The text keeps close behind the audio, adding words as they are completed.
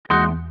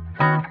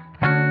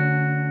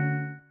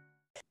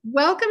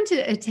Welcome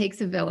to It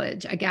Takes a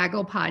Village, a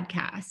Gaggle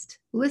podcast.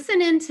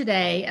 Listen in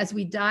today as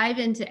we dive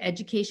into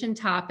education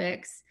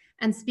topics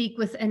and speak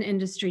with an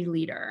industry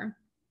leader.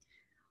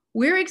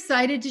 We're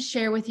excited to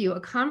share with you a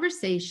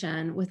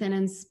conversation with an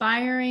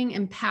inspiring,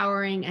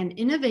 empowering, and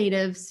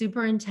innovative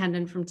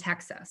superintendent from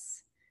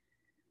Texas.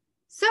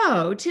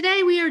 So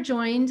today we are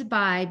joined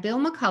by Bill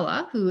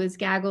McCullough, who is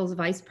Gaggle's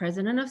Vice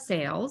President of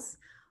Sales,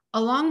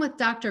 along with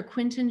Dr.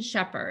 Quintin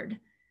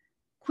Shepherd.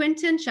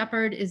 Quintin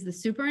Shepherd is the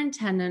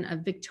superintendent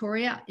of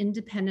Victoria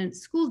Independent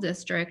School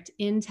District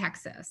in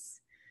Texas.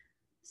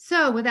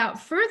 So without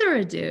further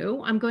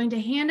ado, I'm going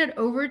to hand it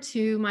over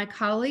to my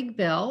colleague,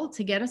 Bill,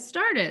 to get us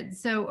started.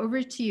 So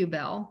over to you,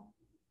 Bill.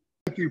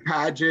 Thank you,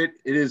 Paget.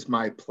 It is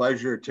my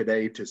pleasure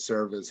today to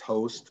serve as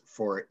host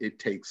for It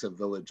Takes a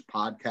Village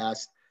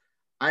podcast.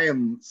 I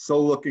am so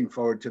looking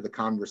forward to the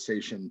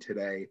conversation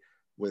today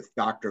with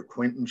Dr.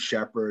 Quintin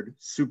Shepherd,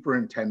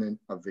 Superintendent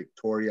of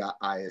Victoria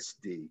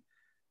ISD.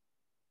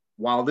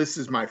 While this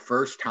is my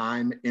first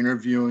time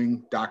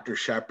interviewing Dr.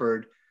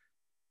 Shepherd,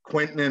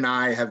 Quintin and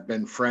I have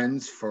been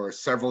friends for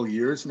several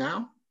years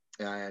now,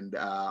 and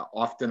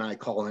often I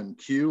call him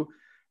Q,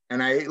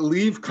 and I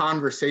leave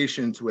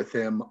conversations with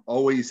him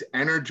always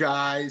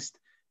energized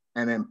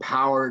and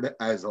empowered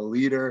as a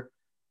leader,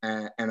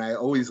 and I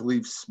always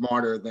leave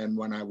smarter than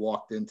when I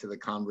walked into the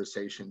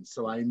conversation.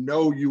 So I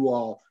know you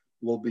all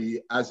will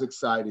be as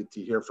excited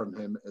to hear from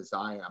him as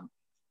I am.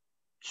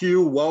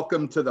 Q,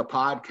 welcome to the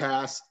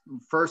podcast.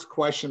 First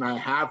question I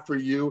have for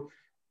you,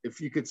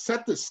 if you could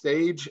set the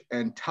stage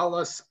and tell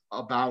us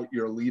about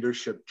your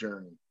leadership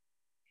journey.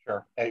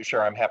 Sure.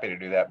 I'm happy to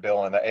do that,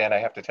 Bill. And I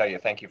have to tell you,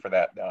 thank you for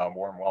that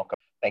warm welcome.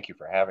 Thank you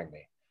for having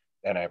me.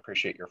 And I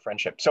appreciate your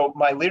friendship. So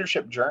my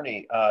leadership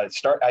journey, I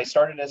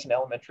started as an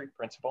elementary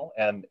principal,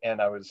 and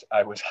I was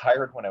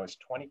hired when I was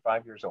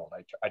 25 years old.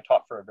 I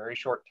taught for a very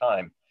short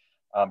time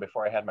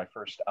before I had my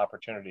first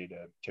opportunity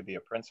to be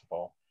a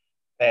principal.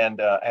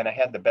 And I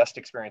had the best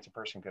experience a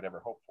person could ever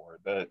hope for.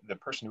 The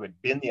person who had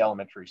been the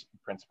elementary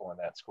principal in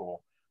that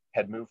school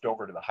had moved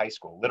over to the high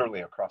school,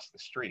 literally across the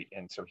street.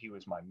 And so he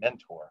was my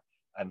mentor,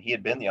 and he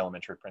had been the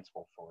elementary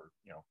principal for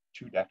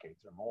 2 decades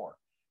or more.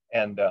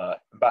 And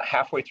about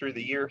halfway through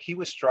the year, he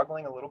was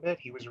struggling a little bit.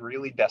 He was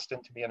really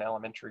destined to be an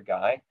elementary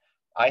guy.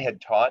 I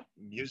had taught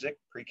music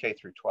pre-K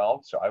through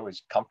 12, so I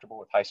was comfortable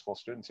with high school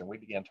students, and we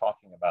began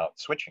talking about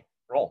switching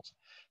roles.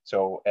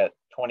 So at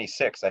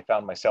 26, I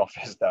found myself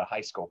as the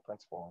high school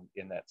principal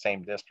in that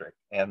same district.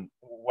 And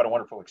what a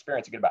wonderful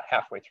experience. I get about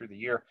halfway through the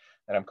year,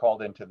 and I'm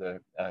called into the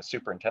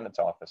superintendent's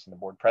office, and the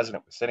board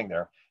president was sitting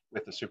there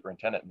with the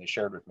superintendent, and they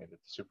shared with me that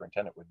the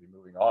superintendent would be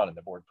moving on, and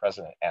the board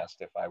president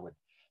asked if I would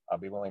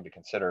be willing to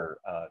consider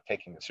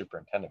taking the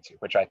superintendency,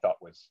 which I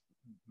thought was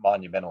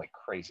monumentally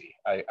crazy.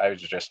 I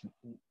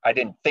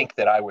didn't think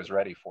that I was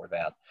ready for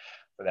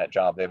that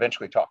job. They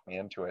eventually talked me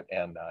into it,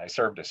 and I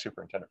served as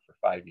superintendent for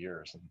 5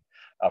 years.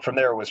 And from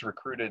there, I was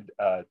recruited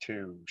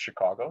to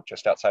Chicago,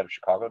 just outside of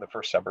Chicago, the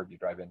first suburb you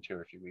drive into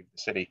if you leave the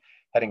city,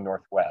 heading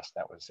northwest.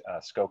 That was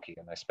Skokie,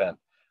 and I spent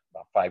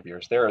about 5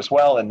 years there as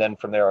well. And then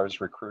from there, I was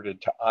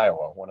recruited to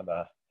Iowa, one of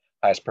the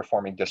highest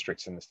performing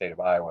districts in the state of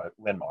Iowa,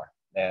 Linn-Mar,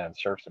 and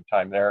served some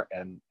time there.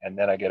 And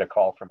then I get a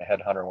call from a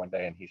headhunter one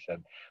day, and he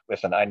said,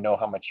 listen, I know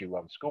how much you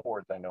love school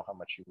boards. I know how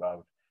much you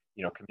love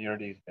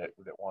communities that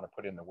want to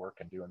put in the work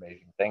and do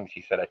amazing things.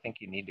 He said, I think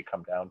you need to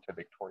come down to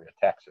Victoria,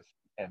 Texas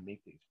and meet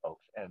these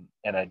folks.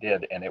 And I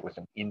did, and it was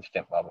an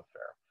instant love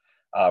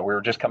affair. We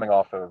were just coming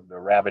off of the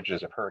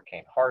ravages of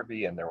Hurricane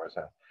Harvey, and there was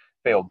a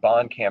failed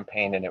bond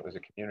campaign, and it was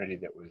a community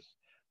that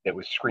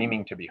was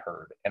screaming to be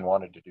heard and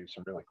wanted to do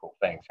some really cool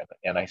things.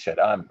 And I said,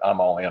 I'm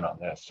all in on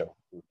this. So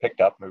we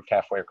picked up, moved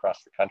halfway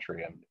across the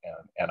country,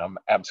 and I'm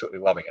absolutely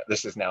loving it.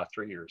 This is now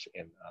 3 years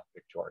in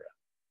Victoria.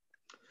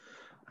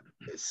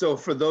 So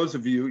for those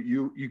of you,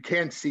 you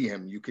can't see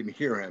him, you can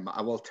hear him.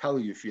 I will tell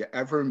you, if you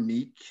ever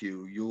meet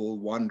Q, you will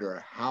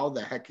wonder how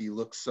the heck he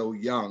looks so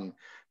young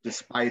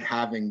despite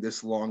having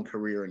this long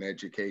career in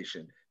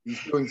education.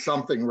 He's doing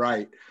something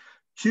right.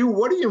 Q,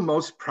 what are you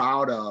most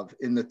proud of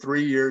in the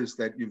 3 years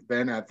that you've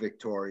been at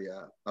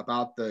Victoria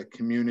about the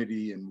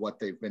community and what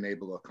they've been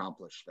able to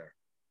accomplish there?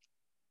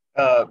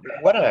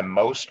 What am I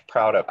most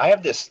proud of? I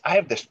have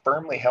this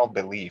firmly held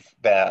belief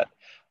that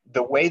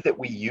the way that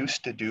we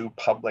used to do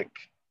public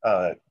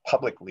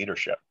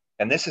leadership,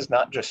 and this is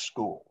not just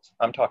schools,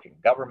 I'm talking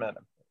government,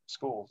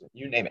 schools,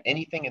 you name it,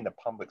 anything in the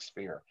public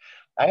sphere.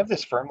 I have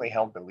this firmly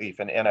held belief,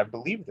 and I've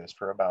believed this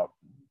for about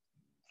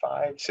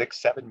 5,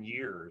 6, 7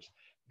 years,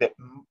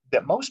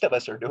 that most of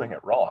us are doing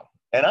it wrong.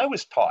 And I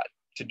was taught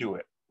to do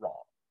it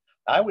wrong.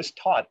 I was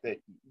taught that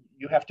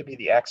you have to be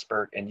the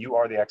expert, and you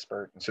are the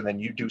expert, and so then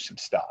you do some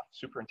stuff.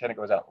 Superintendent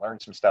goes out and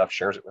learns some stuff,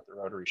 shares it with the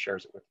Rotary,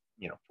 shares it with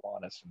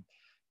Kiwanis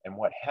and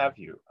what have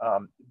you.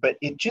 But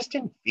it just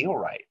didn't feel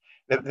right.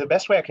 The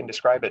best way I can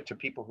describe it to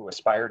people who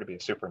aspire to be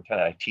a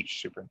superintendent, I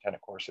teach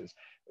superintendent courses.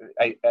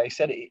 I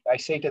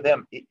say to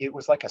them, it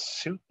was like a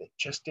suit that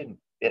just didn't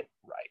fit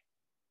right.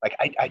 Like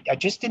I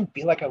just didn't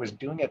feel like I was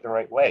doing it the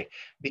right way,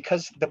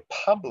 because the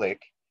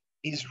public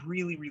is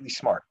really, really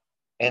smart.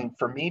 And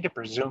for me to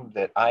presume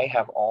that I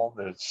have all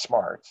the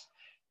smarts,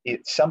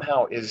 it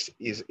somehow is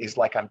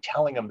like I'm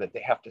telling them that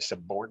they have to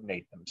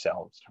subordinate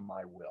themselves to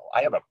my will.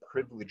 I have a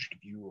privileged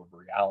view of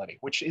reality,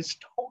 which is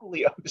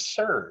totally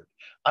absurd.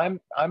 I'm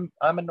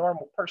a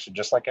normal person,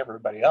 just like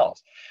everybody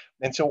else.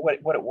 And so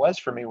what it was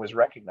for me was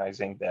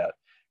recognizing that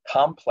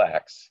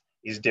complex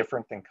is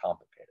different than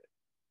complicated.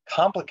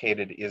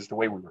 Complicated is the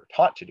way we were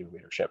taught to do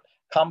leadership.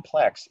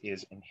 Complex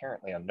is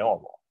inherently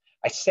unknowable.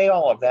 I say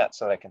all of that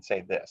so that I can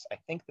say this. I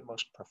think the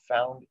most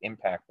profound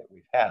impact that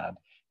we've had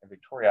in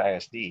Victoria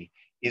ISD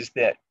is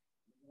that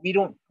we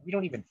don't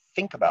even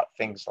think about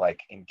things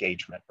like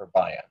engagement or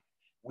buy-in.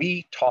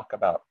 We talk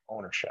about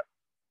ownership.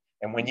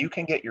 And when you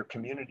can get your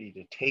community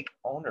to take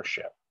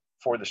ownership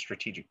for the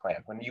strategic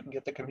plan, when you can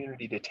get the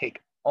community to take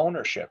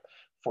ownership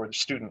for the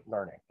student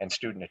learning and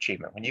student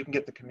achievement, when you can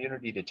get the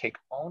community to take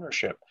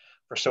ownership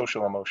for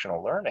social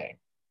emotional learning,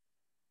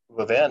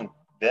 well, then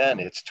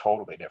it's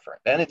totally different.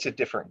 Then it's a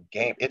different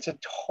game. It's a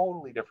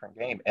totally different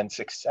game. And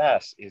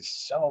success is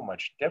so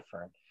much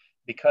different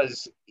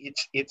because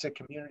it's a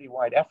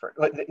community-wide effort.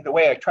 The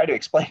way I try to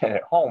explain it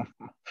at home,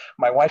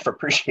 my wife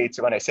appreciates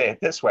it when I say it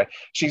this way.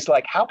 She's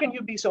like, how can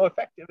you be so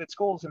effective at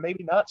schools and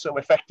maybe not so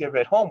effective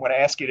at home when I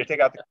ask you to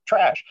take out the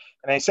trash?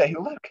 And I say,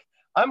 look,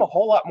 I'm a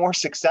whole lot more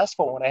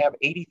successful when I have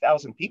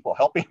 80,000 people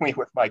helping me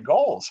with my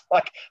goals.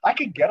 Like, I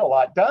could get a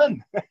lot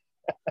done.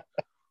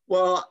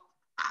 Well,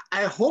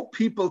 I hope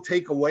people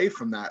take away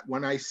from that.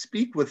 When I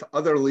speak with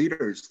other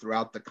leaders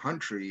throughout the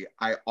country,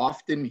 I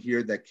often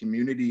hear that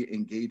community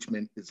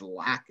engagement is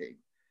lacking.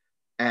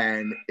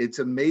 And it's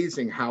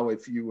amazing how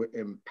if you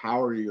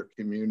empower your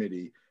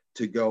community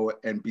to go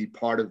and be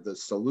part of the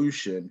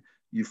solution,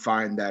 you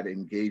find that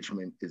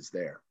engagement is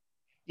there.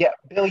 Yeah,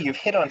 Bill, you've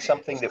hit on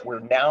something that we're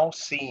now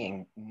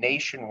seeing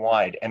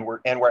nationwide, and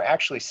we're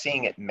actually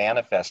seeing it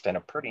manifest in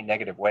a pretty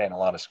negative way in a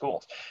lot of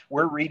schools.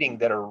 We're reading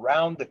that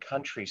around the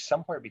country,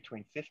 somewhere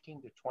between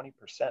 15 to 20%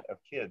 of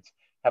kids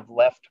have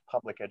left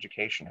public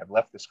education, have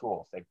left the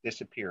schools, they've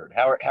disappeared,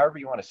 however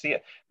you want to see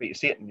it. But you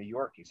see it in New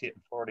York, you see it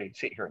in Florida, you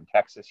see it here in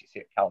Texas, you see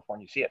it in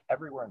California, you see it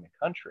everywhere in the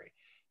country.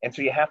 And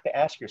so you have to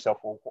ask yourself,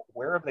 well,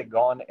 where have they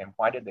gone and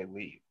why did they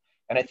leave?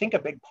 And I think a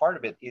big part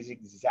of it is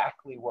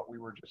exactly what we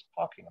were just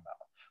talking about.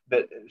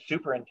 The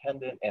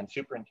superintendent and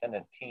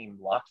superintendent team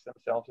locks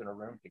themselves in a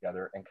room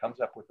together and comes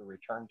up with a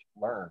return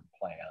to learn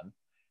plan,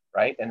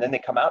 right? And then they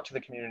come out to the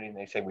community and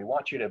they say, we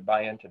want you to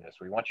buy into this.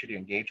 We want you to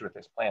engage with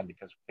this plan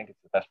because we think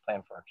it's the best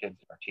plan for our kids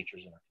and our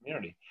teachers and our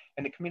community.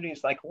 And the community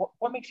is like,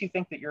 what makes you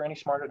think that you're any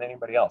smarter than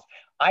anybody else?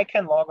 I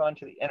can log on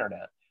to the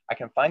internet. I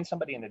can find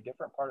somebody in a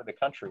different part of the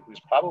country who's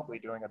probably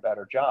doing a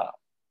better job,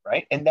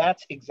 right? And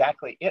that's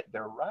exactly it.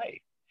 They're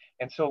right.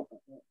 And so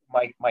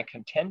my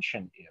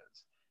contention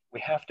is, we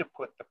have to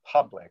put the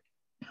public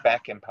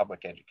back in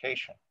public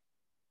education.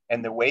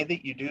 And the way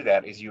that you do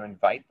that is you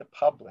invite the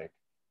public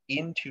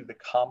into the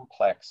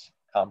complex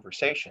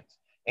conversations.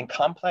 And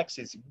complex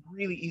is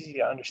really easy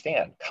to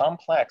understand.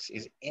 Complex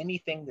is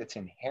anything that's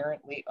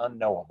inherently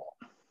unknowable.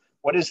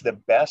 What is the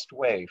best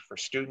way for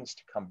students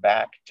to come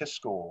back to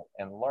school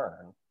and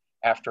learn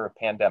after a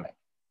pandemic?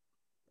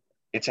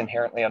 It's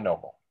inherently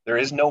unknowable. There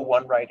is no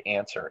one right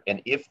answer.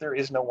 And if there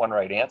is no one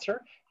right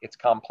answer, it's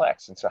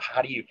complex. And so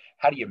how do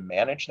you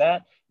manage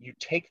that? You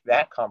take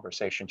that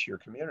conversation to your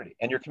community.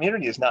 And your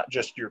community is not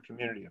just your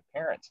community of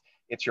parents,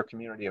 it's your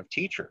community of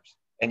teachers.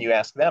 And you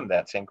ask them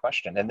that same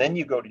question. And then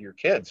you go to your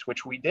kids,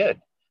 which we did.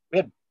 We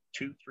had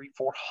 200, 300,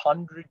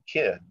 400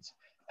 kids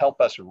help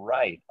us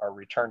write our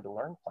return to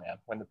learn plan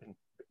when the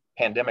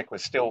pandemic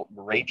was still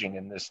raging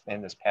in this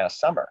past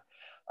summer.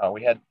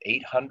 We had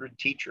 800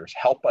 teachers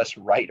help us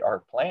write our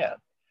plan.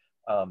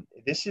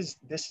 This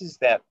is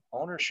that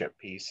ownership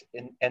piece,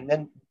 and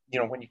then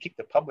when you keep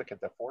the public at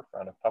the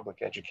forefront of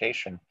public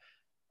education,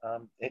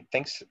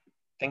 things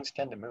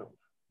tend to move.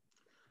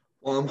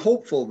 Well, I'm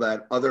hopeful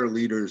that other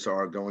leaders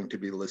are going to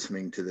be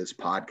listening to this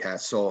podcast.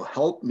 So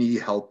help me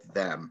help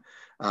them.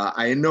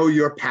 I know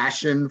your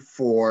passion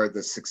for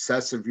the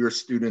success of your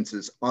students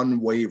is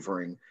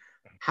unwavering.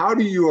 How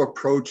do you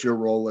approach your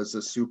role as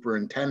a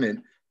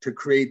superintendent to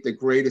create the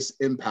greatest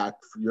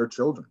impact for your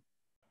children?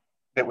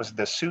 It was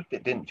the suit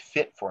that didn't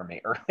fit for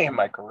me early in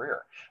my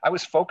career. I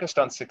was focused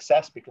on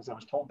success because I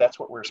was told that's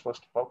what we were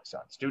supposed to focus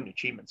on: student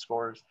achievement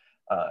scores,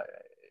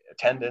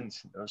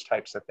 attendance, those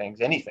types of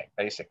things, anything,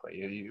 basically.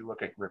 You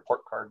look at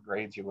report card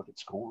grades, you look at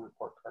school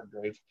report card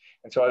grades.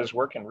 And so I was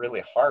working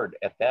really hard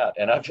at that.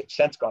 And I've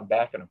since gone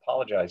back and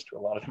apologized to a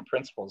lot of the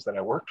principals that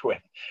I worked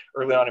with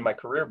early on in my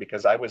career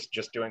because I was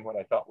just doing what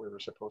I thought we were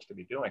supposed to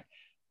be doing.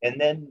 And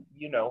then,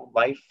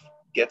 life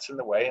gets in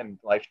the way and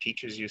life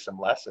teaches you some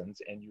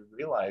lessons, and you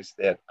realize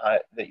that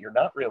you're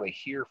not really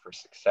here for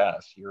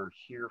success, you're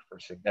here for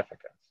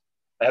significance.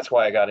 That's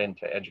why I got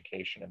into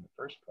education in the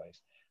first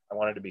place. I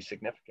wanted to be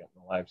significant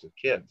in the lives of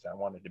kids. I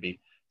wanted to be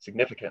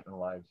significant in the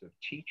lives of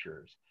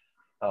teachers.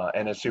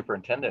 And as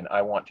superintendent,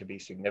 I want to be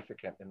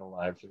significant in the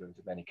lives of as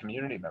many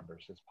community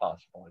members as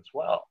possible as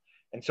well.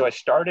 And so I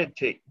started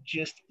to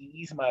just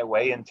ease my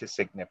way into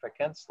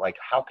significance. Like,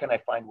 how can I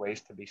find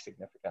ways to be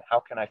significant?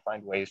 How can I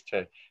find ways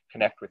to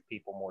connect with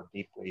people more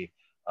deeply,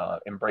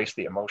 embrace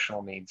the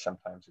emotional needs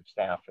sometimes of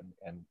staff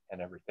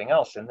and everything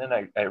else? And then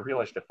I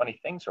realized a funny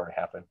thing sort of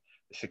happened.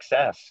 The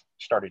success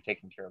started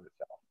taking care of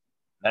itself.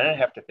 And I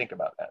didn't have to think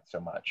about that so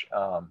much.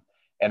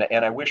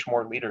 And I wish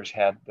more leaders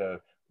had the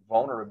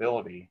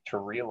vulnerability to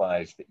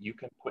realize that you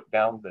can put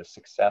down the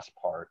success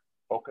part,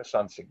 focus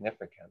on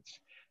significance,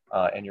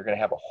 and you're going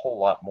to have a whole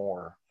lot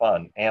more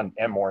fun and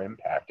more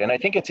impact. And I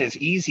think it's as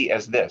easy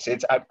as this.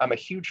 I'm a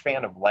huge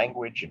fan of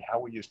language and how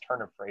we use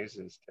turn of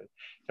phrases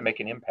to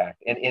make an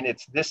impact. And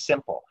it's this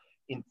simple.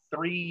 In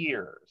 3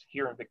 years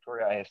here in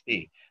Victoria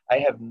ISD, I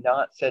have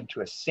not said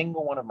to a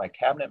single one of my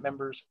cabinet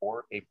members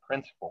or a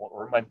principal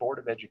or my board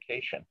of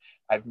education,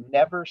 I've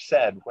never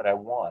said what I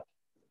want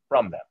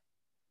from them.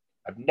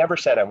 I've never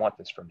said, I want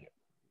this from you.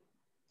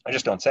 I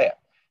just don't say it,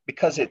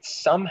 because it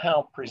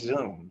somehow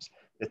presumes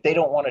that they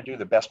don't want to do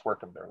the best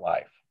work of their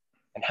life.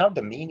 And how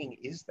demeaning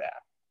is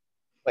that?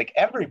 Like,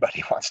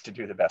 everybody wants to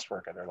do the best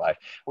work of their life.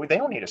 Well, they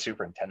don't need a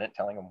superintendent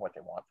telling them what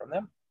they want from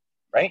them,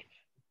 right?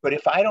 But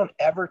if I don't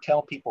ever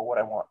tell people what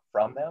I want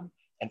from them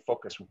and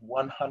focus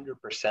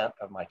 100%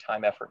 of my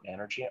time, effort, and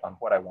energy on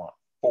what I want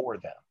for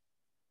them,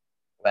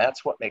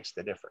 that's what makes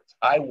the difference.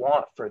 I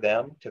want for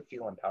them to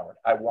feel empowered.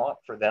 I want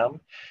for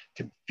them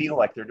to feel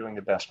like they're doing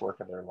the best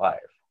work of their life.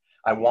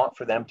 I want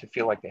for them to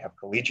feel like they have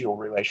collegial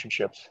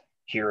relationships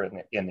here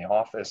in the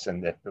office,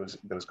 and that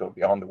those go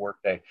beyond the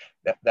workday,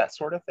 that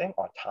sort of thing,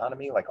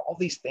 autonomy, like all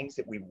these things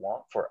that we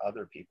want for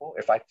other people.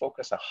 If I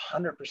focus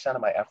 100% of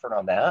my effort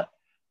on that,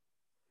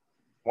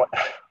 what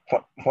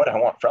I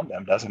want from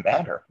them doesn't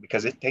matter,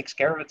 because it takes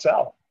care of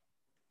itself.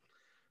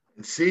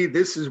 And see,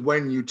 this is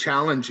when you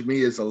challenge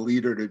me as a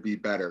leader to be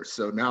better.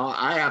 So now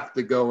I have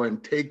to go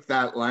and take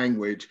that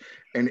language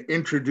and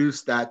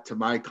introduce that to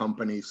my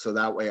company, so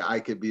that way I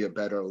could be a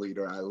better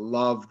leader. I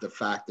love the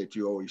fact that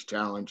you always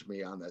challenge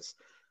me on this.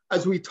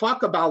 As we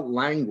talk about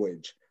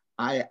language,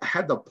 I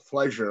had the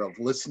pleasure of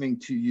listening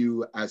to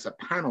you as a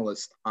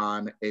panelist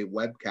on a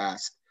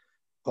webcast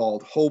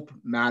called Hope,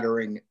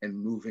 Mattering, and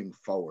Moving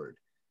Forward.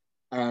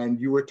 And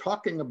you were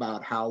talking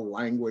about how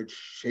language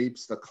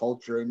shapes the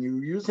culture, and you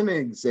were using an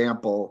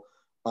example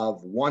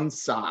of one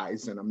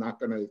size, and I'm not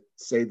going to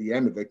say the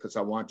end of it because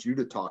I want you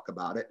to talk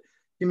about it.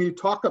 Can you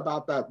talk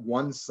about that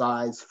one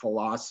size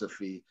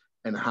philosophy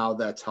and how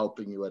that's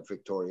helping you at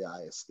Victoria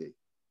ISD?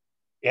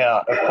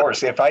 Yeah, of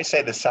course. If I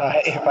say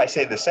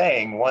the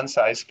saying, one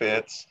size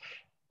fits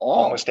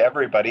all, almost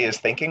everybody is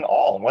thinking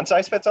all. One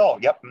size fits all.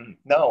 Yep.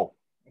 No,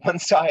 one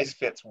size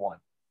fits one.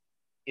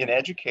 In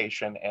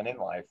education and in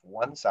life,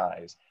 one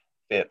size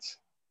fits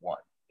one.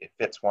 It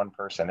fits one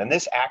person. And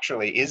this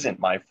actually isn't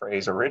my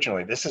phrase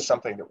originally. This is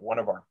something that one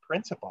of our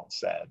principals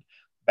said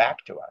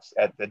back to us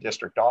at the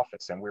district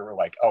office. And we were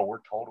like, oh, we're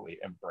totally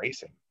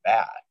embracing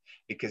that,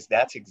 because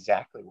that's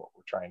exactly what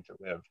we're trying to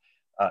live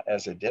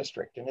as a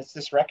district. And it's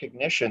this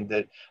recognition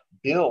that,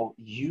 Bill,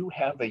 you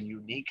have a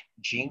unique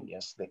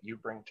genius that you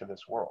bring to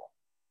this world.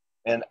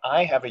 And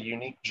I have a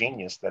unique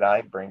genius that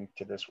I bring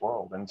to this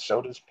world. And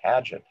so does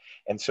Paget.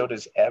 And so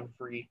does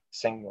every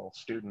single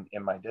student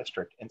in my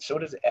district. And so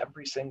does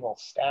every single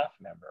staff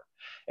member.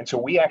 And so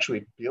we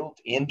actually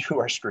built into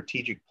our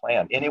strategic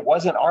plan. And it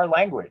wasn't our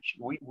language.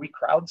 We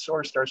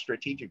crowdsourced our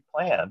strategic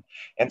plan.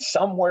 And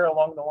somewhere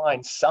along the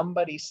line,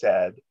 somebody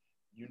said,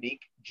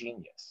 unique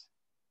genius.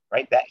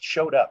 Right? That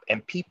showed up,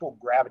 and people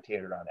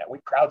gravitated on that. We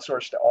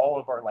crowdsourced all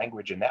of our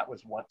language, and that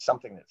was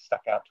something that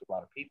stuck out to a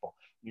lot of people.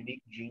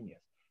 Unique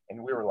genius.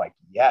 And we were like,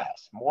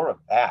 yes, more of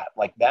that.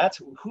 Like, that's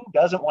who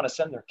doesn't want to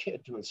send their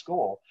kid to a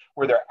school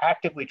where they're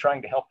actively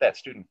trying to help that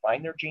student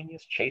find their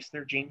genius, chase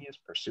their genius,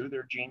 pursue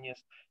their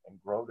genius,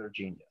 and grow their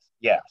genius.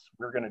 Yes,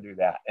 we're going to do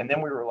that. And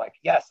then we were like,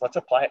 yes, let's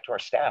apply it to our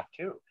staff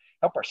too.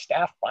 Help our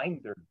staff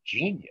find their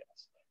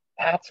genius.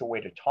 That's a way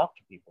to talk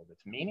to people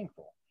that's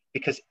meaningful,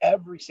 because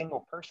every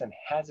single person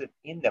has it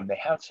in them. They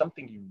have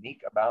something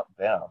unique about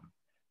them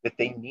that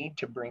they need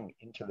to bring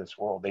into this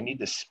world. They need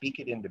to speak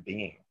it into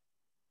being.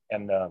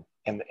 And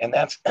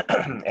that's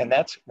and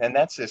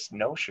that's this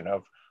notion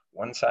of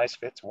one size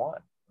fits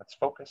one. Let's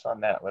focus on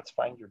that. Let's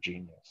find your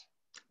genius.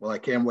 Well, I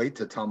can't wait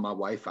to tell my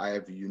wife I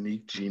have a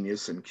unique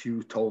genius, and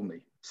Q told me,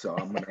 so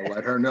I'm going to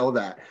let her know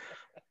that.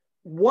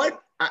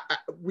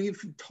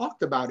 We've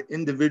talked about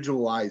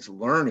individualized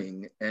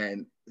learning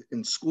and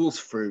in schools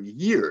for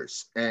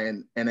years,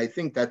 and I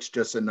think that's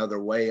just another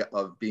way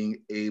of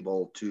being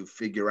able to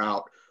figure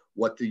out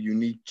what the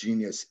unique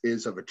genius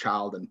is of a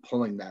child and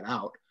pulling that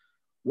out.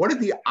 What are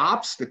the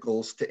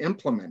obstacles to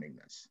implementing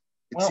this?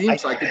 It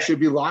seems like it should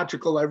be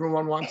logical.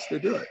 Everyone wants to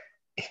do it.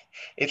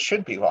 It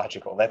should be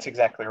logical. That's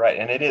exactly right.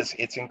 And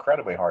it's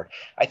incredibly hard.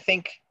 I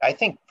think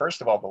first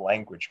of all, the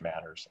language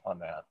matters on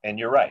that. And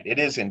you're right. It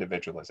is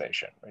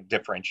individualization. Right?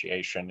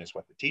 Differentiation is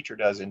what the teacher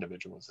does.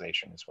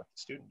 Individualization is what the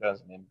student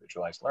does, and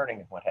individualized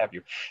learning and what have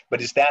you.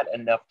 But is that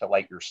enough to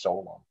light your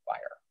soul on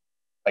fire?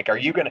 Like, are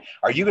you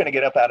gonna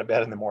get up out of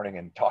bed in the morning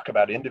and talk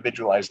about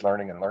individualized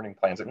learning and learning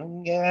plans?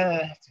 And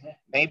yeah,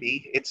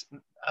 maybe.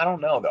 I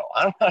don't know though.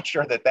 I'm not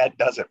sure that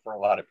does it for a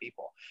lot of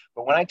people.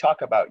 But when I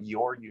talk about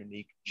your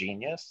unique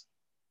genius,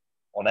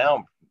 well,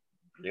 now,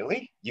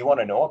 really? You want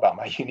to know about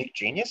my unique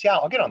genius? Yeah,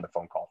 I'll get on the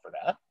phone call for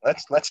that.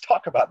 Let's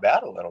talk about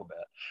that a little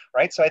bit,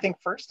 right? So I think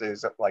first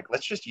is like,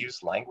 let's just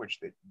use language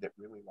that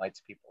really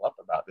lights people up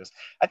about this.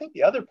 I think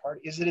the other part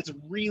is that it's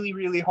really,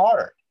 really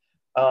hard.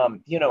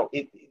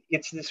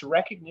 It's this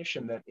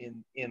recognition that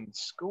in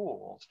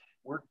schools,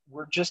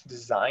 we're just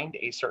designed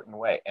a certain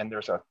way, and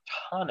there's a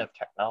ton of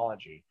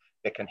technology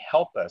that can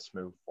help us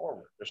move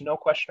forward. There's no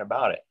question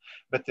about it.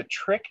 But the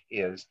trick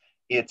is,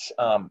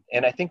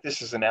 and I think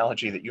this is an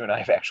analogy that you and I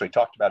have actually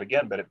talked about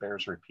again, but it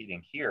bears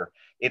repeating here.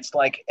 It's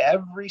like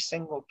every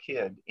single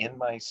kid in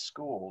my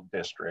school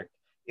district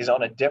is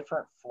on a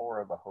different floor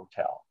of a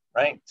hotel,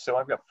 right? So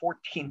I've got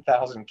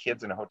 14,000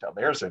 kids in a hotel.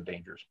 There's a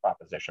dangerous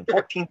proposition.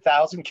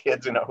 14,000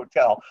 kids in a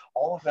hotel,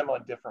 all of them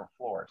on different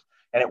floors.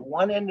 And at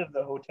one end of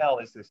the hotel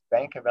is this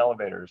bank of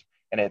elevators,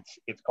 and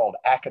it's called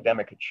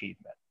academic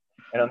achievement.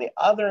 And on the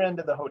other end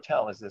of the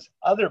hotel is this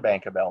other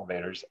bank of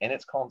elevators, and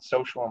it's called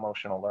social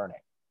emotional learning.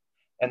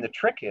 And the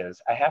trick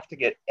is, I have to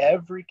get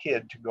every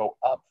kid to go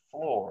up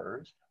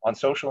floors on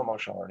social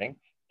emotional learning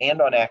and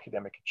on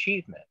academic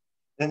achievement.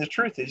 Then the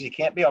truth is, you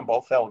can't be on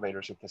both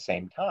elevators at the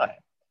same time.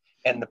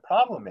 And the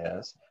problem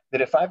is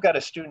that if I've got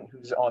a student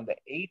who's on the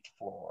 8th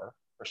floor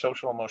for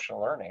social emotional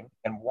learning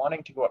and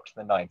wanting to go up to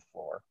the 9th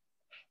floor,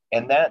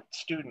 and that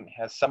student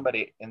has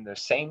somebody in the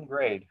same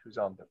grade who's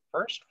on the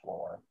 1st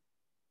floor,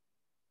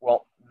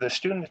 well, the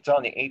student that's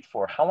on the 8th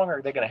floor, how long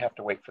are they going to have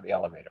to wait for the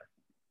elevator?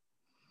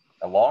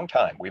 A long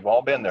time. We've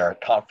all been there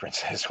at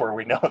conferences where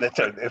we know that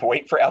the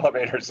wait for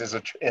elevators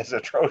is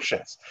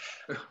atrocious.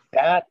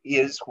 That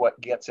is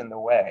what gets in the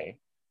way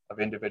of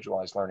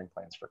individualized learning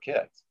plans for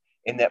kids,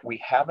 in that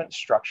we haven't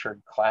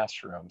structured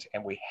classrooms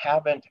and we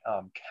haven't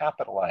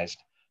capitalized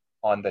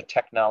on the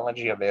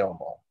technology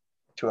available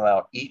to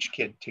allow each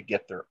kid to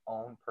get their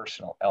own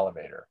personal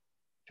elevator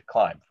to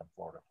climb from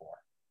floor to floor.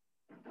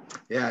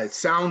 Yeah, it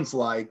sounds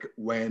like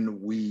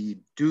when we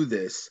do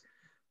this,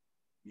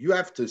 you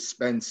have to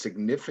spend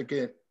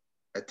significant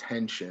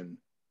attention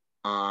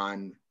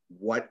on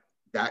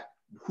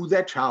who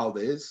that child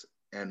is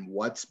and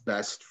what's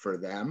best for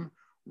them,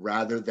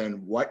 rather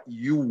than what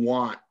you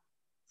want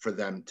for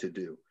them to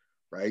do,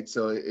 right?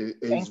 So it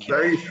is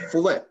very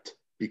flipped,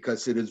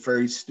 because it is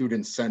very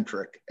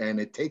student-centric, and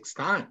it takes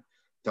time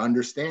to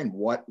understand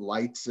what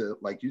lights,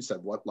 like you said,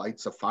 what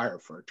lights a fire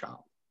for a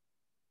child.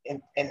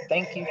 And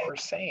thank you for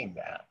saying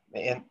that.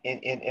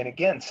 And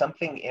again,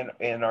 something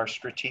in our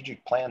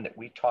strategic plan that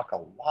we talk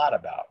a lot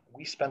about.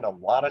 We spend a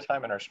lot of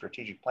time in our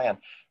strategic plan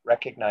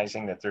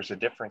recognizing that there's a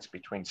difference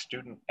between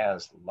student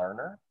as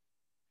learner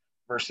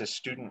versus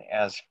student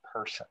as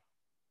person.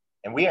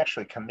 And we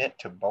actually commit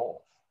to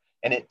both.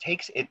 And it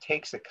takes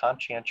a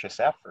conscientious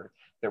effort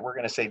that we're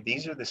going to say,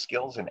 these are the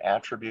skills and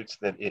attributes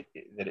that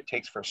it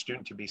takes for a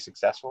student to be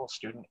successful,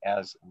 student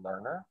as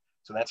learner.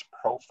 So that's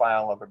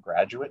profile of a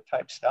graduate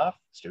type stuff.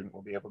 Student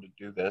will be able to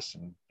do this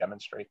and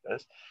demonstrate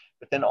this.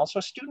 But then also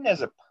student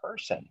as a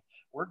person.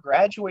 We're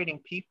graduating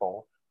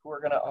people who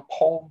are going to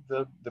uphold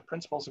the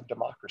principles of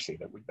democracy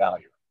that we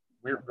value.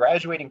 We're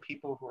graduating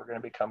people who are going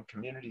to become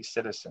community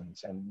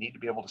citizens and need to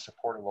be able to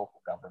support a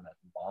local government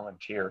and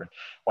volunteer and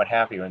what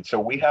have you. And so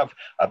we have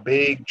a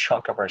big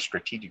chunk of our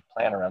strategic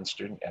plan around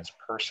student as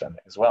person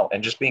as well,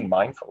 and just being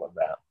mindful of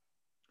that.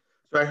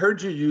 So I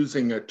heard you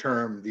using a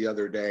term the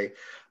other day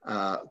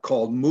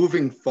called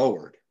moving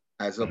forward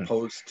as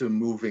opposed to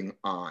moving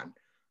on.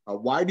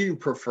 Why do you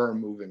prefer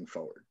moving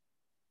forward?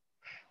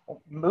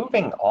 Well,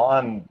 moving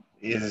on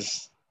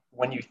is,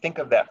 when you think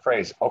of that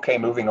phrase, okay,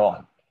 moving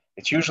on,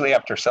 it's usually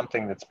after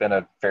something that's been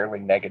a fairly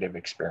negative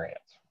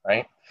experience,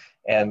 right?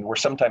 And we're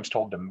sometimes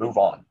told to move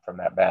on from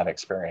that bad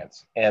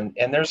experience. And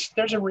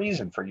there's a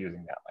reason for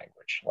using that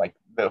language. Like,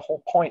 the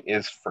whole point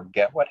is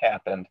forget what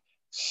happened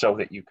so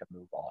that you can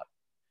move on.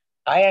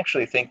 I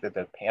actually think that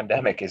the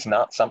pandemic is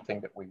not something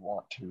that we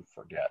want to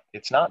forget.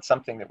 It's not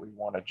something that we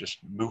want to just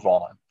move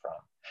on from.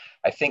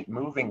 I think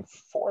moving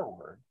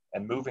forward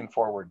and moving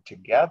forward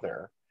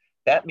together,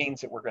 that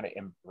means that we're going to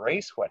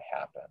embrace what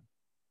happened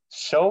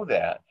so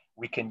that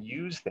we can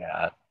use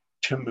that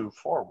to move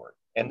forward.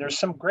 And there's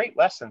some great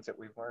lessons that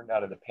we've learned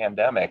out of the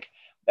pandemic.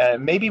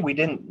 Maybe we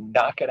didn't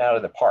knock it out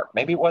of the park.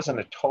 Maybe it wasn't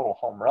a total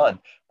home run,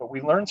 but we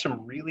learned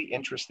some really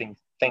interesting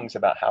things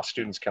about how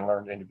students can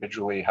learn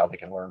individually, how they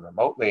can learn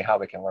remotely, how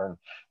they can learn,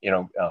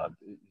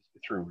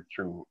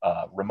 through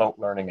remote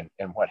learning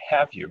and what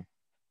have you.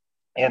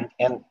 And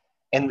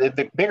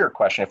the bigger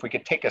question, if we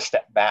could take a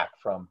step back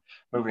from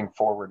moving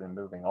forward and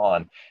moving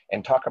on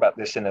and talk about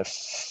this in a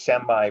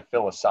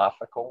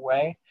semi-philosophical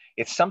way,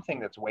 it's something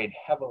that's weighed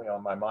heavily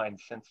on my mind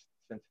since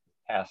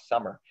past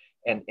summer,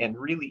 and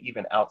really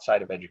even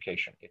outside of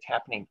education. It's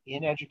happening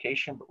in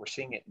education, but we're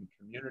seeing it in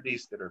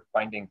communities that are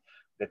finding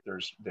that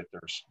there's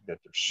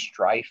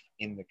strife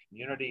in the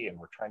community, and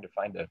we're trying to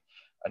find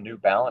a new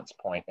balance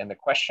point. And the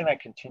question I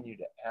continue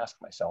to ask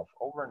myself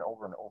over and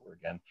over and over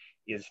again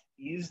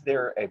is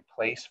there a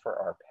place for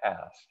our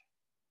past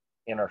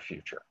in our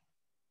future?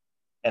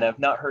 And I've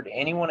not heard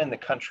anyone in the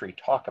country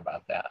talk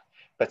about that,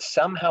 but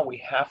somehow we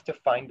have to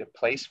find a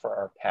place for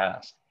our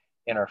past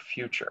in our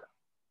future,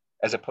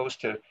 as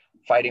opposed to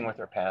fighting with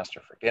our past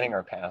or forgetting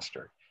our past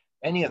or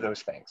any of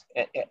those things.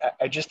 And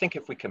I just think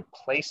if we can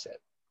place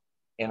it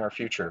in our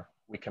future,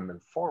 we can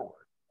move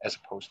forward as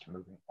opposed to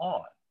moving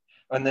on.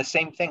 And the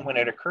same thing, when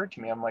it occurred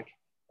to me, I'm like,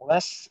 well,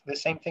 that's the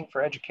same thing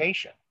for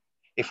education.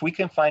 If we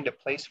can find a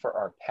place for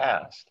our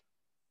past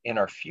in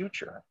our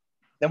future,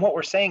 then what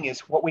we're saying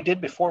is what we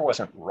did before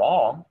wasn't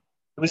wrong.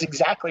 It was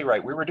exactly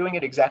right. We were doing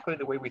it exactly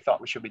the way we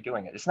thought we should be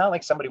doing it. It's not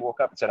like somebody woke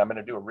up and said, I'm going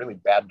to do a really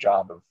bad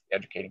job of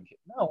educating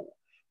kids. No,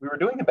 we were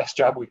doing the best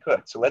job we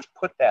could. So let's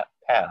put that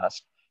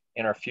past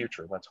in our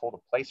future. Let's hold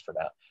a place for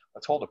that.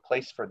 Let's hold a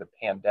place for the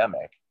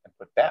pandemic and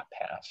put that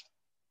past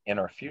in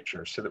our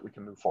future so that we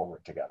can move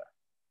forward together.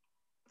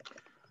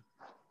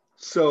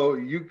 So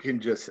you can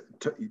just,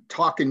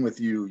 talking with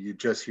you, you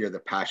just hear the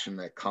passion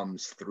that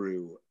comes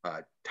through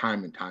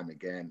time and time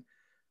again.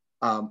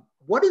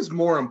 What is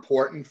more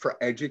important for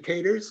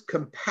educators,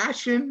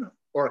 compassion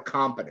or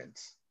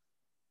competence?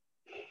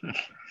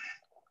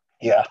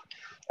 Yeah,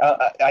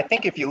 I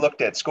think if you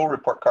looked at school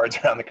report cards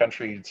around the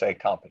country, you'd say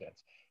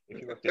competence.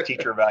 If you looked at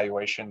teacher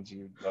evaluations,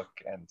 you'd look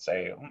and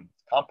say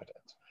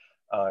competence.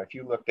 If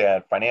you looked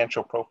at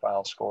financial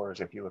profile scores,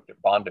 if you looked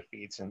at bond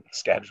defeats and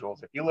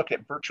schedules, if you look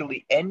at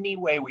virtually any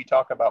way we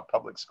talk about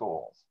public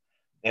schools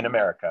in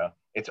America,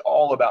 it's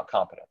all about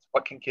competence.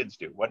 What can kids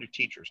do? What do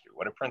teachers do?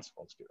 What do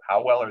principals do?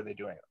 How well are they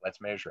doing it?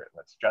 Let's measure it.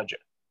 Let's judge it.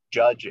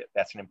 Judge it.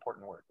 That's an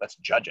important word. Let's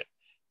judge it.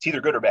 It's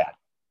either good or bad.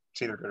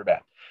 It's either good or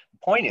bad. The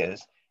point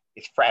is,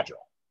 it's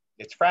fragile.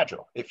 It's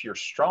fragile. If you're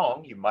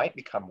strong, you might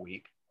become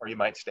weak or you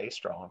might stay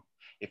strong.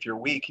 If you're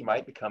weak, you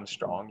might become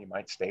strong, you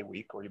might stay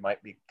weak, or you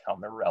might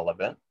become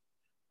irrelevant.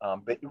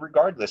 But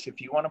regardless, if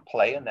you want to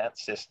play in that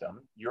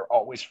system, you're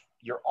always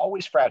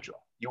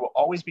fragile. You will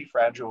always be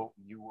fragile.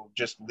 You will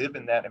just live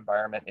in that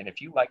environment. And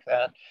if you like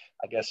that,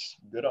 I guess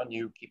good on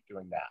you, keep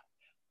doing that.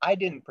 I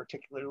didn't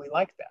particularly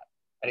like that.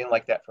 I didn't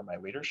like that for my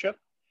leadership.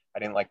 I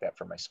didn't like that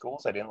for my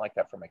schools. I didn't like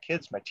that for my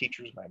kids, my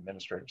teachers, my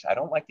administrators. I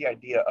don't like the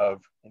idea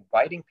of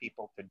inviting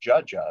people to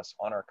judge us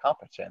on our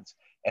competence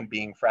and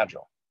being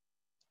fragile.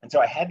 And so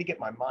I had to get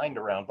my mind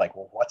around, like,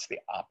 well, what's the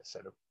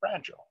opposite of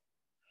fragile?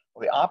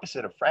 Well, the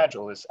opposite of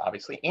fragile is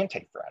obviously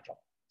anti-fragile,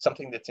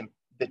 something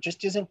that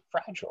just isn't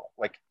fragile.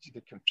 Like the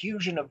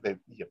confusion of the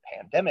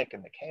pandemic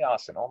and the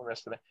chaos and all the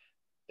rest of it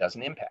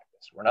doesn't impact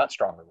us. We're not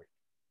strong or weak.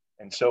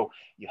 And so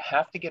you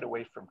have to get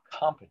away from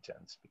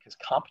competence, because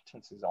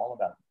competence is all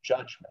about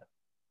judgment.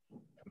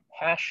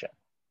 Compassion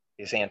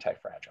is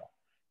anti-fragile.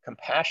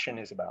 Compassion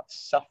is about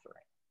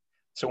suffering.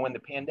 So when the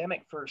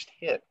pandemic first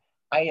hit,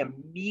 I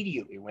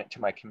immediately went to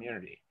my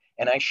community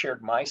and I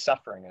shared my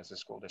suffering as a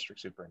school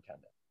district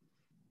superintendent.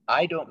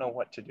 I don't know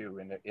what to do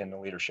in the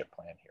leadership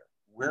plan here.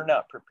 We're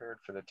not prepared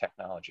for the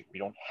technology. We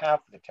don't have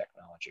the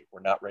technology.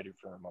 We're not ready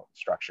for remote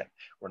instruction.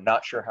 We're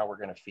not sure how we're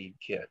going to feed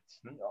kids.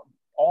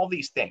 All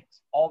these things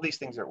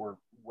that were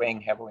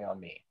weighing heavily on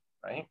me,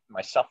 right?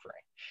 My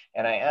suffering.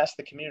 And I asked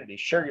the community,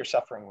 share your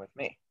suffering with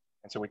me.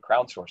 And so we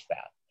crowdsourced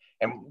that.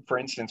 And for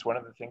instance, one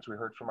of the things we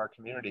heard from our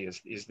community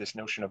is this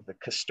notion of the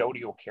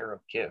custodial care of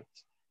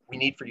kids. We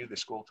need for you, the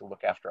school, to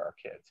look after our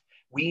kids.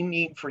 We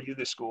need for you,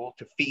 the school,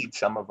 to feed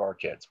some of our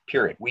kids,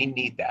 period. We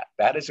need that.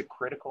 That is a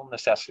critical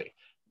necessity,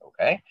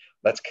 okay?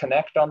 Let's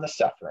connect on the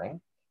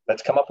suffering.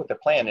 Let's come up with a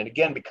plan. And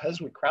again,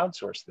 because we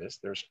crowdsource this,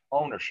 there's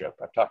ownership.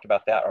 I've talked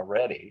about that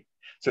already.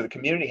 So the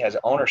community has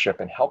ownership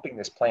in helping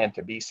this plan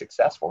to be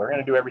successful. They're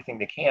going to do everything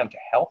they can to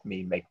help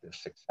me make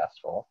this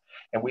successful.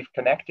 And we've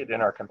connected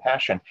in our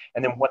compassion.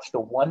 And then what's the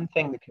one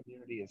thing the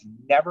community is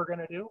never going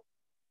to do?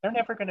 They're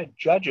never going to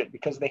judge it,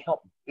 because they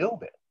help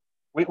build it.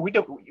 We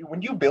don't,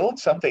 when you build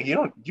something,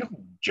 you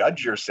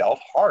judge yourself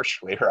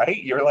harshly, right?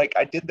 You're like,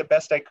 I did the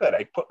best I could.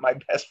 I put my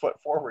best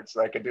foot forward so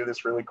I could do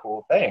this really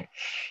cool thing.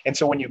 And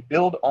so when you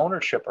build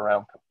ownership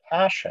around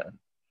compassion,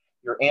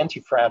 you're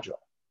anti-fragile.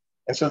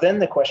 And so then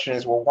the question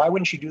is, well, why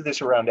wouldn't you do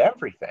this around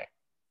everything?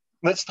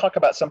 Let's talk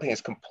about something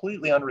that's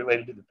completely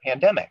unrelated to the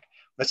pandemic.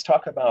 Let's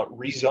talk about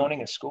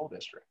rezoning a school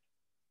district.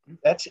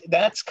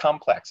 That's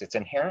complex. It's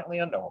inherently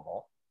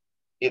unknowable.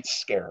 It's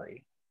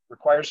scary,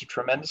 requires a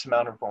tremendous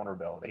amount of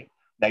vulnerability.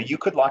 Now, you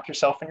could lock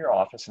yourself in your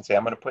office and say,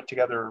 I'm going to put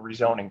together a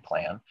rezoning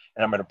plan,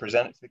 and I'm going to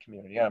present it to the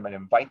community, and I'm going to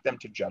invite them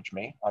to judge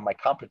me on my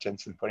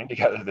competence in putting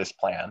together this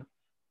plan.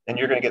 And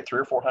you're going to get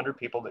 300 or 400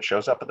 people that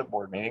shows up at the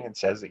board meeting and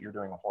says that you're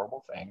doing a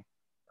horrible thing,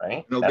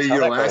 right? It'll be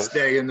your last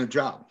day in the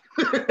job.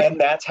 And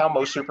that's how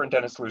most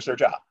superintendents lose their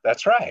job.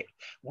 That's right.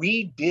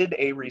 We did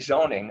a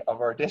rezoning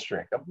of our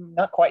district,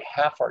 not quite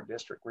half our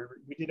district.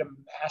 We did a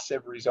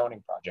massive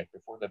rezoning project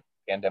before the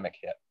pandemic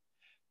hit.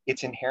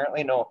 It's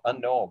inherently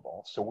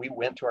unknowable. So we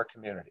went to our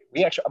community.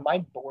 My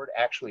board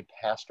actually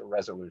passed a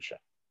resolution.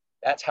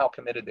 That's how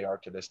committed they are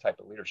to this type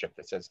of leadership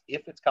that says,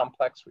 if it's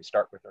complex, we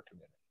start with our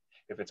community.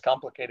 If it's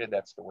complicated,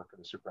 that's the work of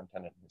the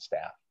superintendent and the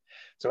staff.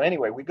 So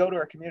anyway, we go to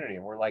our community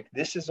and we're like,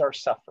 this is our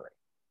suffering.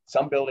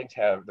 Some buildings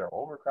they're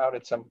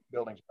overcrowded, some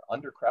buildings are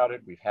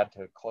undercrowded. We've had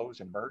to close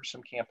and merge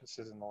some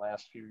campuses in the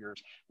last few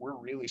years. We're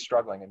really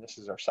struggling, and this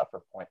is our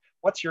suffer point.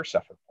 What's your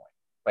suffer point?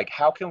 Like,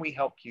 how can we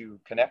help you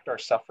connect our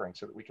suffering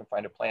so that we can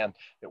find a plan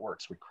that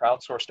works? We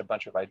crowdsourced a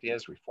bunch of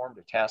ideas, we formed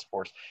a task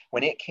force.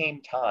 When it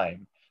came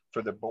time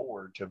for the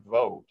board to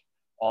vote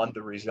on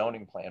the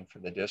rezoning plan for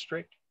the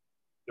district,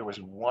 there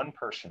was one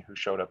person who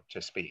showed up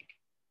to speak.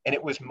 And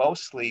it was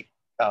mostly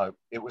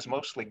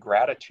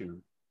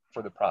gratitude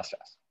for the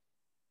process.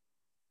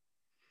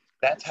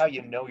 That's how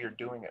you know you're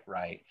doing it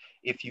right.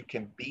 If you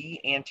can be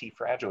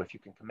anti-fragile, if you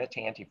can commit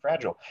to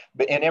anti-fragile,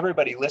 and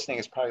everybody listening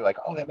is probably like,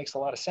 oh, that makes a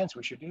lot of sense.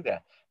 We should do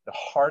that.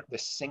 The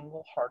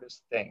single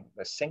hardest thing,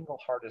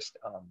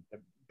 the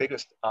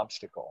biggest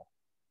obstacle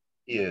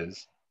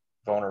is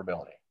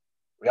vulnerability.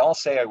 We all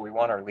say we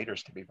want our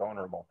leaders to be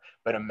vulnerable,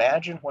 but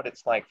imagine what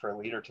it's like for a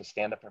leader to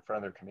stand up in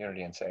front of their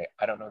community and say,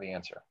 I don't know the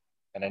answer,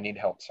 and I need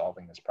help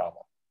solving this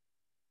problem.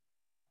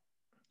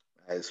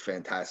 That is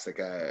fantastic.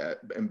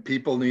 And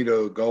people need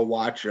to go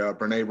watch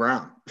Brene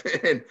Brown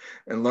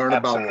and learn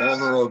Absolutely. about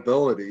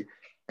vulnerability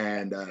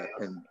and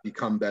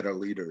become better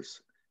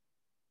leaders.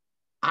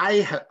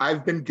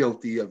 I've been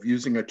guilty of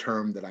using a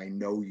term that I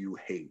know you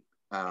hate.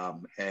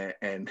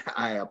 And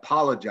I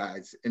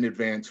apologize in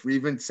advance for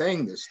even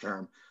saying this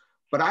term,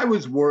 but I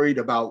was worried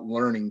about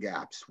learning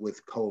gaps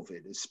with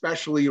COVID,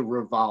 especially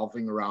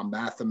revolving around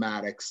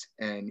mathematics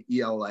and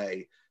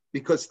ELA,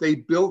 because they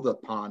build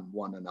upon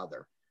one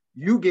another.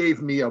 You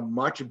gave me a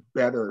much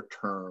better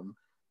term,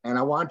 and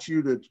I want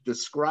you to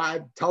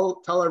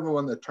tell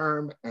everyone the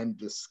term and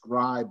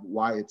describe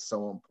why it's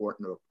so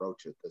important to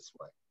approach it this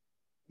way.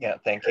 Yeah,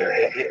 thank you.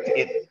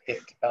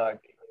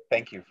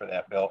 Thank you for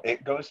that, Bill.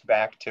 It goes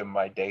back to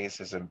my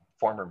days as a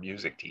former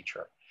music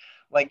teacher.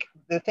 Like,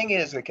 the thing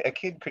is, a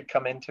kid could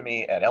come into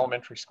me at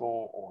elementary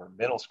school or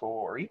middle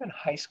school or even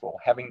high school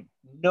having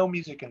no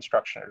music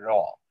instruction at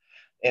all.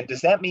 And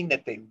does that mean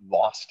that they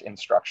lost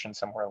instruction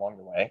somewhere along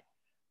the way?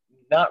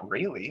 Not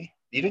really.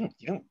 You didn't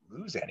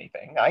lose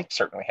anything. I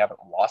certainly haven't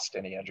lost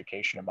any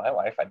education in my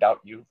life. I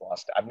doubt you've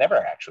lost. I've never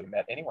actually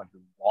met anyone who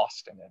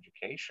lost an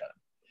education.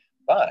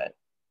 But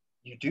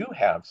you do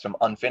have some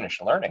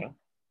unfinished learning.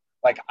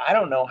 Like, I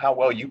don't know how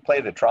well you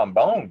play the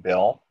trombone,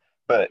 Bill,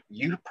 but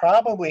you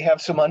probably have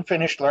some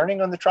unfinished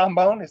learning on the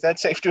trombone. Is that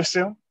safe to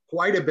assume?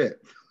 Quite a bit.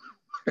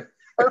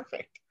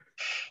 Perfect.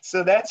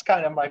 So that's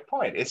kind of my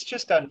point. It's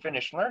just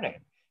unfinished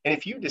learning. And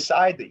if you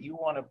decide that you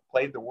want to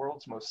play the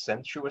world's most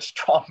sensuous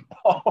trombone,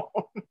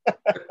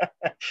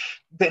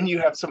 then you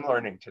have some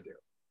learning to do.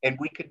 And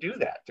we could do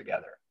that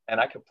together. And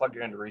I could plug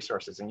you into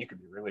resources and you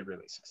could be really,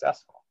 really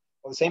successful.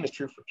 Well, the same is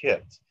true for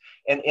kids.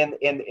 And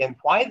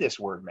why this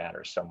word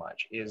matters so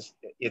much is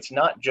it's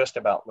not just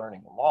about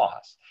learning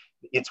loss.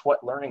 It's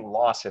what learning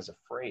loss as a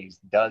phrase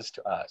does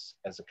to us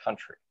as a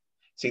country.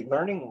 See,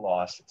 learning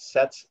loss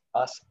sets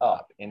us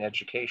up in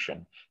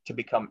education to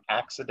become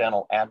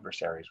accidental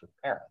adversaries with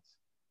parents.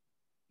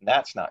 And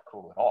that's not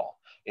cool at all.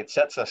 It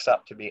sets us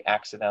up to be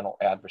accidental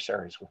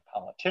adversaries with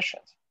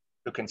politicians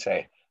who can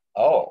say,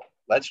 oh,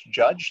 let's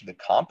judge the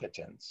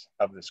competence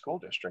of the school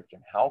district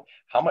and how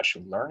much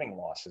learning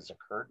loss has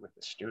occurred with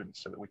the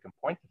students so that we can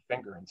point the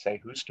finger and say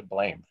who's to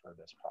blame for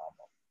this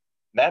problem.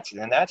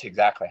 And that's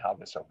exactly how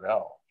this will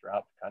go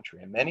throughout the country.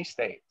 In many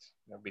states,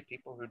 there'll be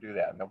people who do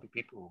that, and there'll be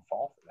people who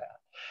fall for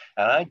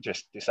that. And I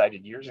just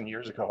decided years and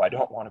years ago, I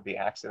don't want to be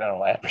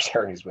accidental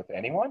adversaries with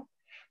anyone.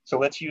 So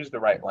let's use the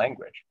right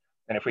language.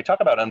 And if we talk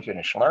about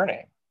unfinished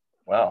learning,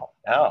 well,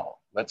 now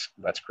let's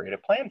create a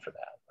plan for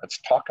that. Let's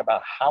talk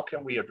about how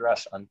can we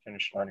address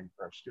unfinished learning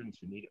for our students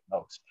who need it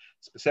most,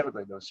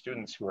 specifically those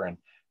students who are in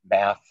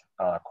math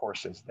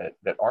courses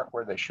that aren't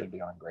where they should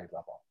be on grade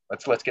level.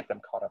 Let's get them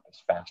caught up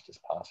as fast as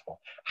possible.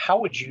 How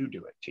would you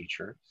do it,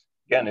 teachers?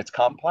 Again, it's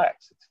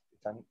complex. It's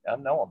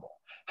unknowable.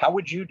 How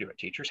would you do it,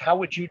 teachers? How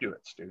would you do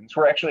it, students?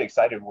 We're actually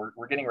excited.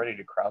 We're getting ready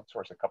to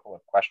crowdsource a couple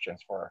of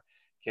questions for our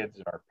kids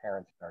and our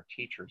parents and our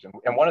teachers.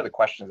 And one of the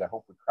questions I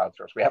hope we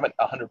crowdsource, we haven't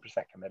 100%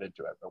 committed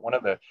to it, but one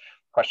of the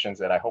questions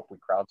that I hope we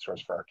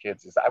crowdsource for our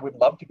kids is I would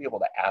love to be able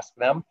to ask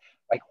them,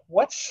 like,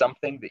 what's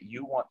something that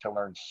you want to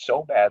learn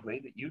so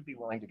badly that you'd be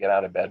willing to get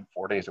out of bed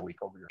 4 days a week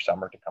over your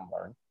summer to come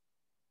learn?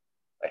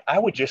 I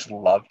would just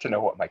love to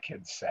know what my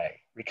kids say,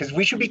 because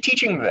we should be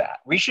teaching them that.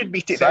 We should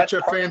be such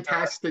a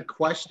fantastic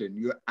question.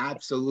 You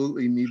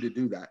absolutely need to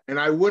do that. And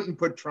I wouldn't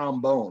put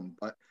trombone,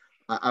 but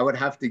I would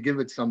have to give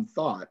it some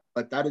thought.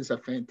 But that is a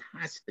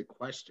fantastic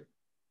question.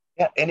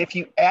 Yeah, and if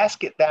you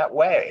ask it that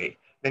way,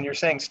 then you're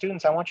saying,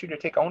 students, I want you to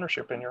take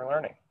ownership in your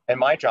learning. And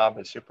my job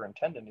as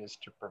superintendent is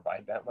to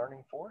provide that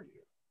learning for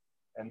you.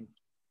 And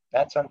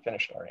that's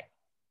unfinished learning.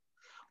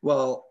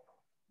 Well,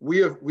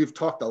 we've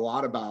talked a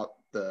lot about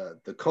the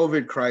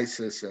COVID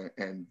crisis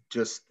and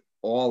just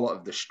all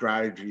of the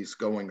strategies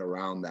going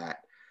around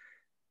that.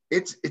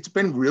 It's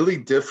been really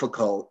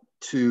difficult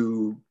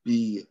to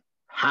be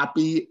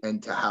happy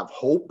and to have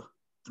hope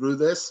through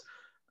this.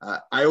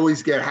 I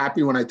always get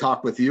happy when I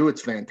talk with you.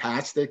 It's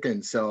fantastic.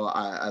 And so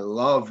I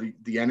love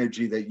the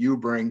energy that you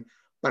bring.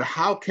 But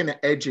how can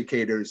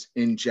educators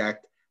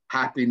inject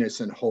happiness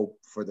and hope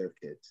for their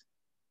kids?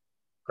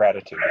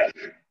 Gratitude.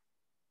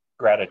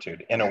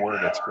 Gratitude. In a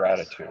word, it's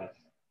gratitude.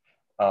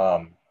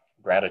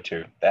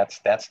 Gratitude.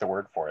 That's the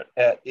word for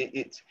it.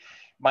 It's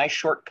my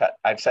shortcut.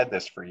 I've said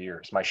this for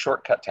years. My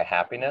shortcut to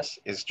happiness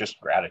is just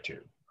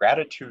gratitude.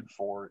 Gratitude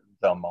for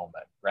the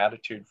moment.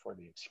 Gratitude for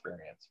the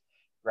experience.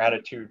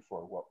 Gratitude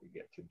for what we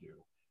get to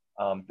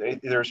do.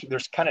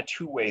 There's kind of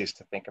two ways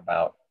to think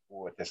about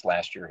what this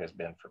last year has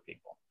been for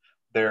people.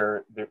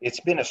 It's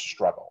been a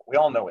struggle. We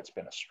all know it's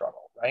been a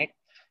struggle, right?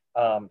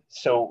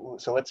 So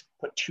let's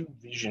put two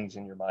visions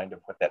in your mind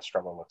of what that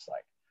struggle looks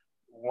like.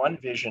 One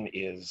vision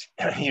is,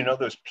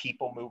 those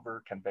people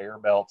mover conveyor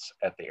belts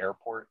at the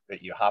airport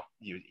that you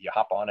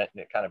hop on it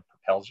and it kind of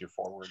propels you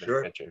forward.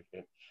 Sure.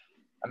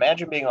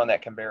 Imagine being on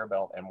that conveyor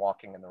belt and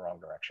walking in the wrong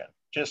direction,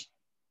 just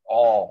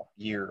all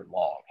year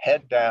long,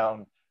 head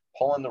down,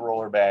 pulling the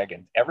roller bag,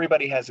 and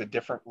everybody has a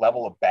different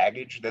level of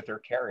baggage that they're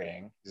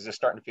carrying. Is this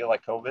starting to feel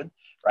like COVID,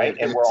 right?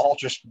 And we're all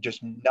just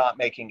not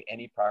making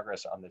any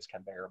progress on this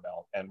conveyor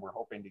belt, and we're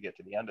hoping to get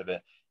to the end of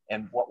it.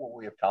 And what will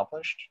we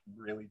accomplish?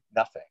 Really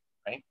nothing,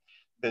 right?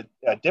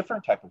 A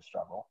different type of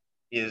struggle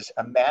is,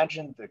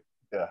 imagine the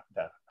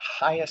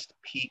highest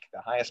peak,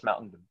 the highest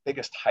mountain, the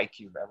biggest hike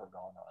you've ever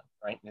gone on,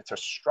 right? And it's a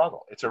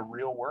struggle. It's a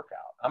real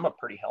workout. I'm a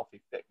pretty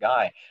healthy, fit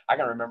guy. I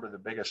can remember the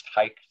biggest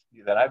hike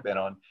that I've been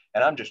on,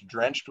 and I'm just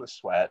drenched with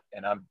sweat,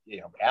 and I'm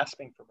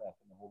gasping for breath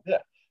in a little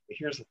bit. But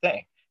here's the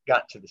thing: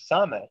 got to the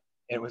summit,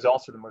 and it was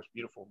also the most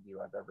beautiful view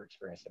I've ever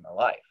experienced in my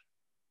life.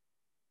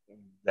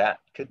 That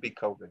could be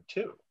COVID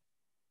too.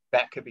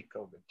 That could be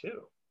COVID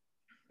too.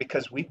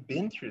 Because we've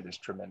been through this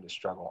tremendous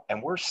struggle,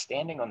 and we're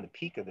standing on the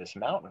peak of this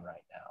mountain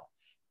right now.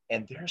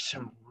 And there's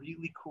some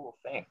really cool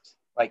things.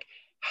 Like,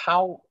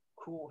 how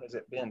cool has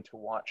it been to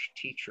watch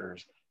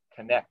teachers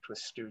connect with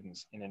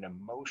students in an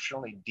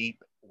emotionally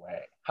deep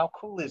way? How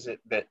cool is it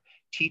that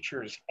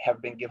teachers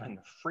have been given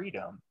the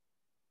freedom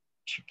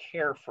to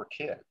care for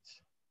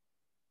kids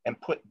and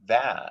put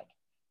that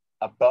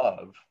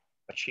above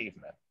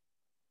achievement?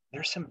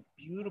 There's some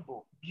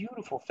beautiful,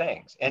 beautiful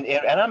things. And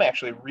I'm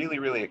actually really,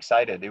 really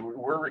excited.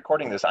 We're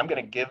recording this. I'm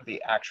going to give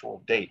the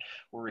actual date.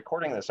 We're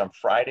recording this on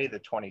Friday, the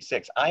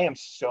 26th. I am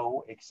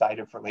so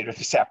excited for later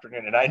this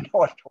afternoon. And I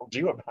know I've told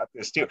you about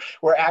this too.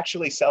 We're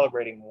actually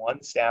celebrating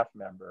one staff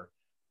member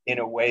in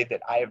a way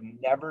that I have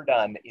never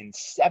done in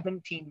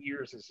 17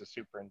 years as a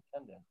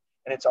superintendent.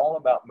 And it's all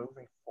about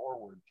moving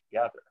forward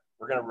together.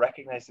 We're going to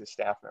recognize this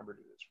staff member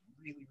do this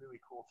really, really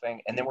cool thing.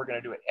 And then we're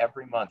going to do it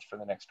every month for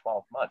the next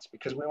 12 months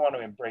because we want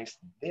to embrace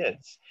the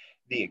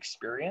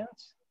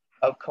experience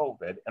of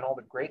COVID and all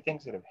the great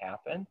things that have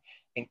happened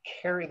and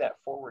carry that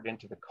forward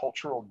into the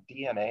cultural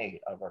DNA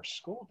of our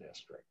school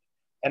district.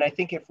 And I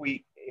think if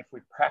we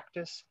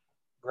practice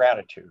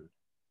gratitude,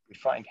 we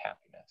find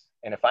happiness.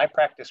 And if I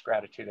practice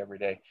gratitude every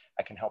day,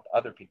 I can help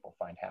other people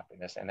find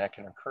happiness, and I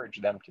can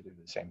encourage them to do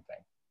the same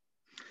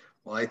thing.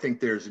 Well, I think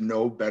there's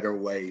no better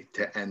way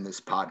to end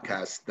this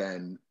podcast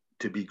than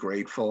to be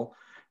grateful.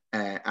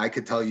 And I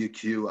could tell you,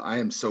 Q, I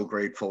am so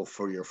grateful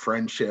for your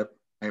friendship.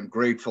 I am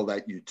grateful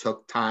that you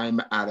took time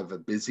out of a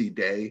busy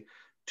day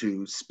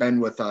to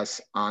spend with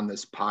us on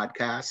this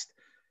podcast.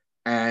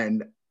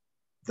 And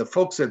the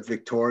folks at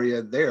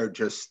Victoria, they're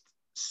just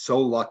so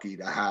lucky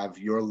to have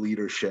your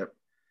leadership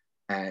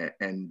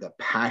and the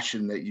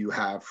passion that you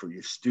have for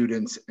your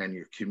students and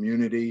your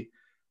community.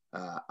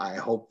 I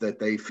hope that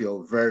they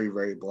feel very,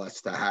 very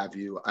blessed to have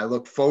you. I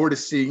look forward to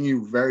seeing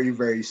you very,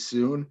 very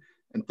soon.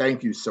 And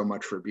thank you so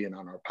much for being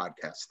on our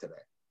podcast today.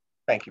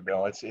 Thank you,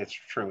 Bill. It's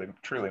truly,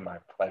 truly my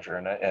pleasure.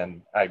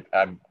 And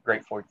I'm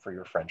grateful for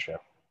your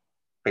friendship.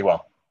 Be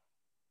well.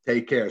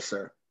 Take care,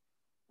 sir.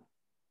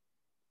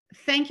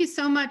 Thank you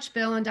so much,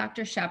 Bill and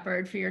Dr.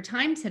 Shepherd, for your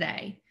time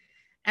today.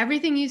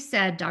 Everything you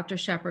said, Dr.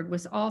 Shepherd,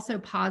 was also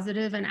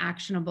positive and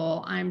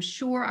actionable. I'm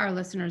sure our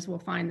listeners will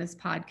find this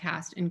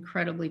podcast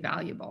incredibly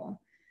valuable.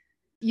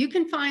 You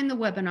can find the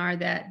webinar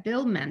that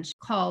Bill mentioned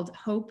called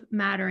Hope,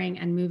 Mattering,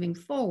 and Moving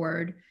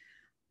Forward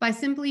by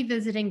simply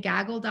visiting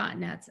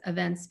gaggle.net's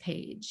events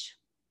page.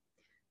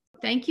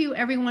 Thank you,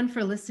 everyone,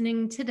 for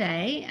listening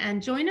today,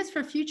 and join us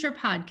for future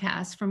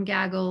podcasts from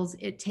Gaggle's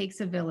It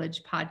Takes a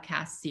Village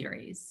podcast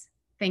series.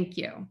 Thank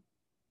you.